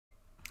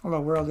Hello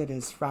world, it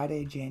is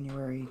Friday,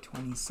 January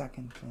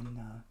 22nd, and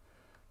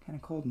kind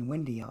of cold and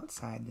windy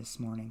outside this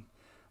morning.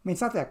 I mean,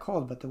 it's not that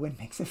cold, but the wind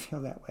makes it feel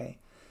that way.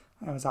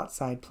 I was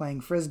outside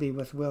playing Frisbee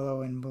with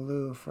Willow and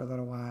Baloo for a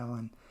little while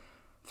and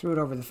threw it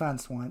over the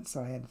fence once,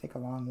 so I had to take a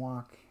long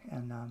walk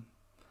and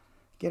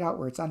get out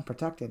where it's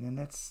unprotected, and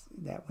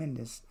that wind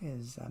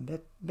is a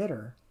bit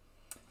bitter.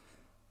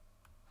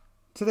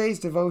 Today's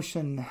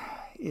devotion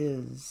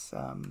is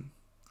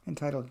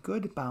entitled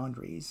Good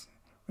Boundaries,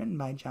 written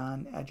by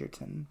John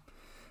Edgerton.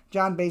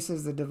 John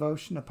bases the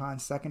devotion upon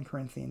 2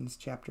 Corinthians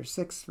chapter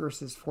 6,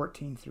 verses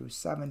 14 through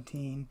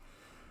 17.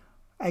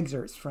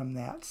 Excerpts from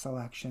that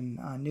selection,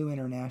 New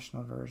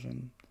International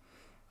Version.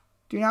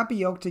 Do not be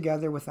yoked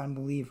together with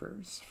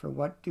unbelievers, for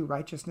what do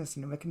righteousness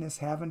and wickedness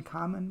have in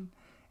common?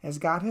 As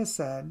God has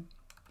said,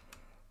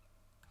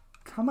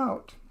 Come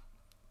out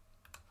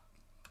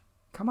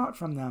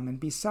from them and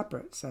be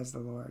separate, says the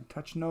Lord.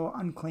 Touch no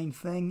unclean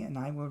thing, and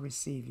I will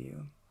receive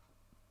you.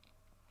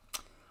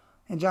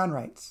 And John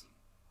writes,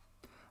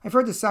 I've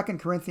heard the 2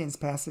 Corinthians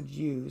passage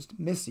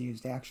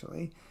misused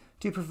actually,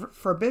 to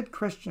forbid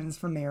Christians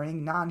from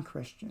marrying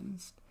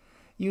non-Christians.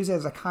 Used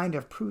as a kind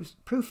of proof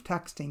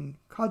texting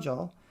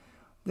cudgel,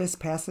 this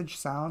passage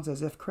sounds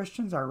as if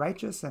Christians are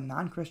righteous and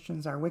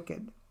non-Christians are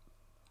wicked.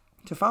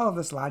 To follow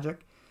this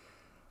logic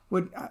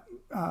would...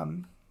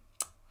 they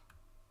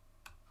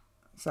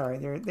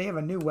have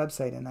a new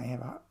website, and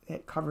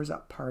it covers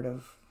up part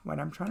of what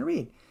I'm trying to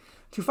read.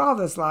 To follow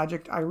this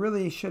logic, I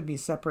really should be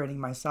separating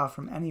myself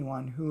from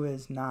anyone who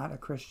is not a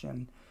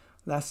Christian,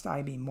 lest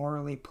I be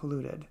morally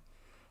polluted.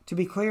 To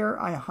be clear,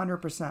 I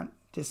 100%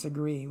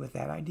 disagree with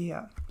that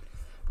idea.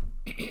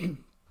 In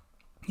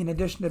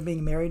addition to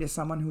being married to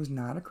someone who's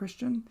not a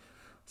Christian,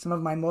 some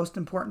of my most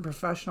important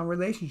professional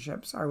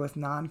relationships are with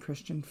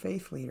non-Christian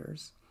faith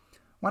leaders.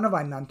 One of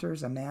my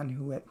mentors, a man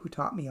who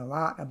taught me a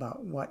lot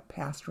about what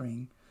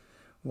pastoring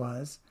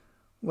was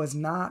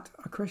not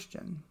a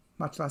Christian,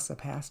 much less a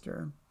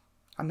pastor.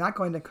 I'm not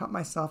going to cut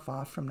myself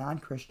off from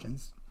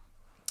non-Christians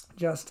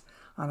just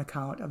on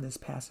account of this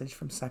passage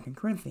from 2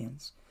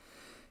 Corinthians.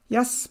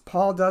 Yes,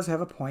 Paul does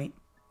have a point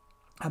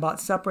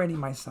about separating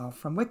myself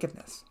from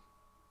wickedness.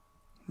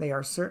 There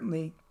are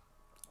certainly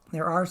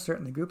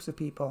groups of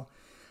people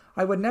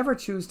I would never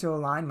choose to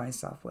align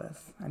myself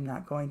with. I'm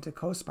not going to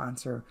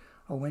co-sponsor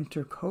a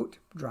winter coat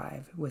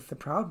drive with the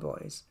Proud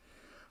Boys.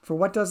 For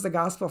what does the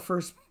gospel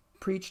first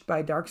preached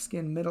by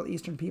dark-skinned Middle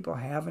Eastern people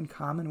have in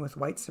common with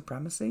white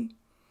supremacy?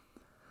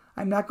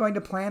 I'm not going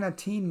to plan a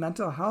teen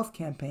mental health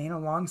campaign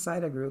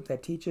alongside a group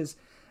that teaches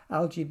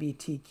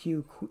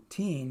LGBTQ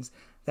teens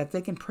that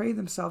they can pray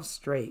themselves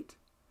straight.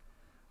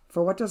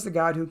 For what does the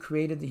God who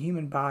created the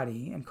human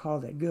body and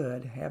called it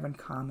good have in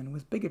common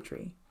with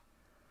bigotry?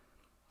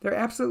 There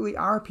absolutely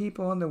are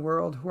people in the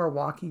world who are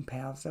walking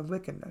paths of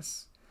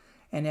wickedness,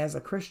 and as a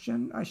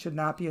Christian, I should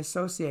not be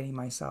associating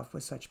myself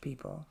with such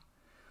people.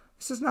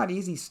 This is not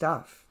easy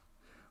stuff.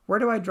 Where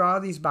do I draw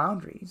these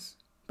boundary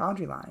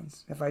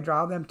lines? If I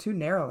draw them too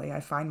narrowly,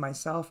 I find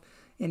myself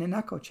in an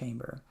echo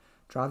chamber.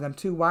 Draw them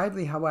too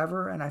widely,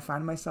 however, and I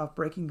find myself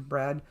breaking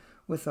bread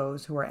with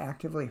those who are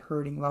actively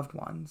hurting loved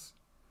ones.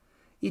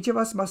 Each of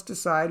us must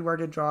decide where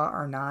to draw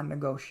our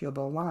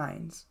non-negotiable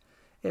lines.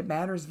 It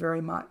matters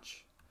very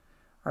much.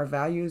 Our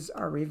values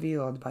are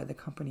revealed by the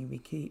company we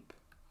keep.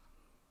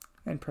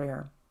 And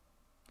prayer.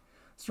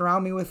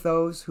 Surround me with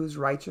those whose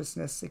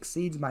righteousness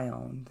exceeds my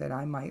own, that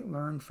I might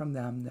learn from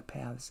them the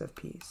paths of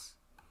peace.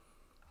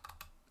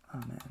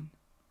 Amen.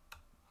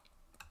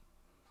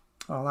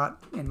 Well, a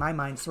lot in my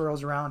mind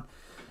swirls around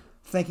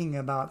thinking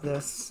about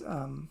this.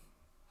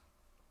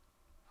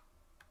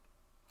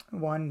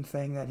 One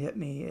thing that hit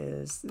me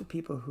is the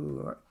people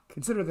who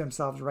consider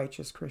themselves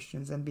righteous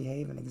Christians and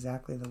behave in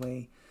exactly the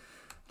way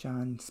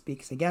John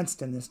speaks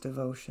against in this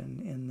devotion,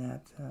 in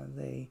that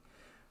they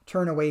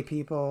turn away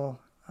people,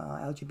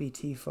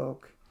 LGBT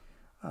folk,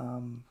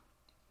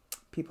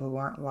 people who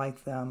aren't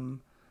like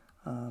them,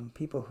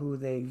 people who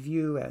they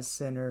view as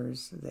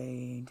sinners,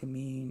 they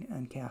demean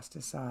and cast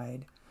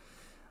aside.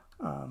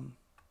 And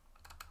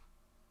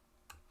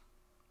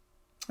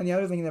the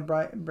other thing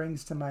that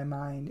brings to my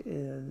mind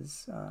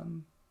is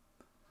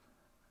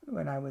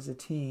when I was a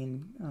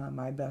teen,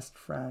 my best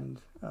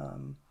friend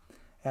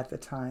at the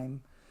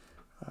time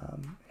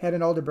had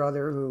an older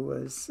brother who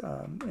was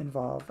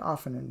involved,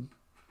 often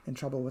in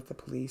trouble with the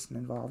police and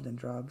involved in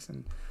drugs.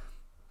 And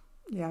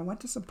yeah, I went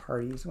to some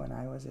parties when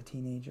I was a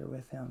teenager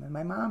with him, and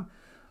my mom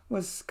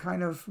was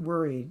kind of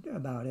worried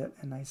about it.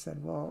 And I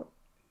said, well,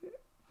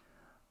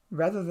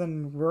 rather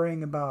than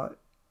worrying about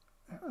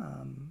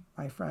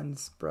my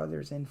friend's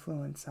brother's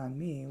influence on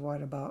me,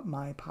 what about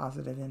my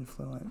positive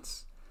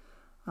influence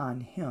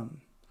on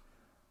him?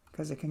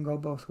 Because it can go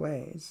both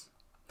ways.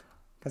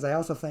 Because I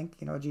also think,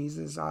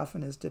 Jesus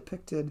often is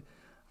depicted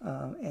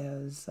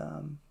as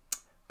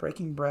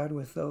breaking bread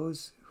with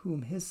those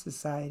whom his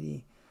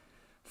society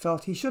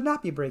felt he should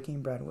not be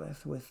breaking bread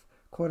with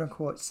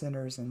quote-unquote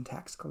sinners and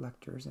tax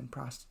collectors and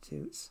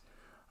prostitutes,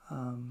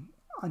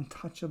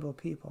 untouchable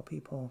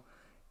people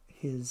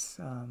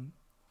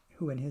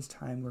who in his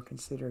time were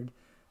considered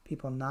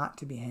people not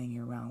to be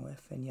hanging around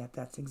with, and yet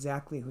that's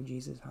exactly who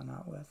Jesus hung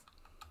out with.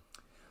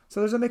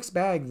 So there's a mixed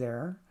bag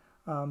there.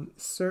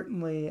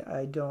 Certainly,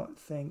 I don't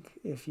think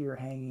if you're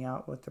hanging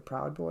out with the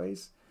Proud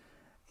Boys,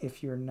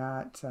 if you're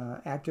not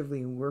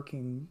actively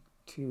working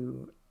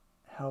to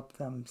help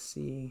them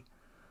see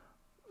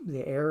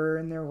the error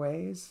in their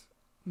ways,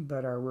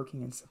 but are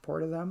working in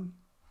support of them,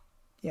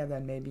 yeah,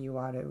 then maybe you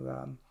ought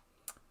to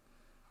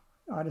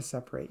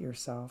separate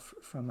yourself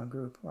from a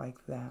group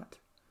like that.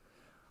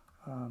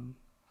 A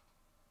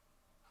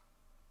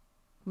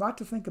lot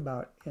to think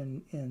about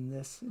in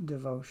this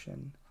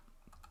devotion.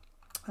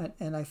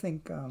 And I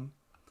think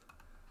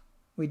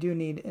we do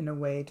need, in a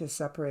way, to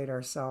separate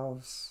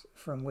ourselves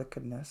from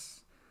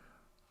wickedness.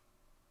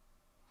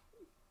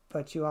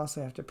 But you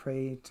also have to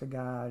pray to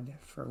God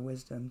for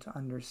wisdom to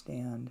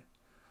understand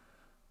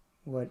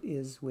what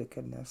is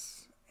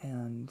wickedness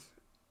and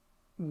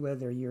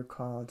whether you're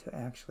called to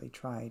actually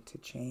try to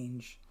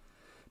change,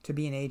 to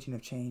be an agent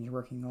of change,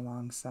 working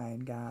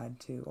alongside God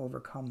to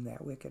overcome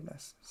that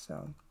wickedness.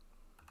 So,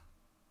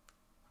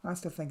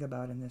 lots to think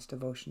about in this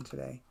devotion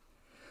today.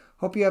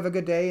 Hope you have a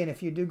good day, and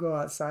if you do go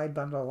outside,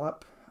 bundle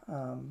up.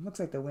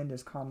 Looks like the wind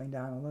is calming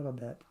down a little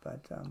bit,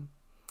 but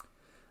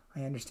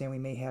I understand we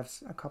may have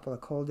a couple of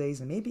cold days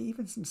and maybe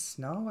even some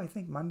snow, I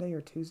think Monday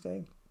or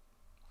Tuesday.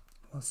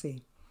 We'll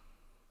see.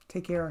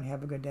 Take care and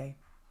have a good day.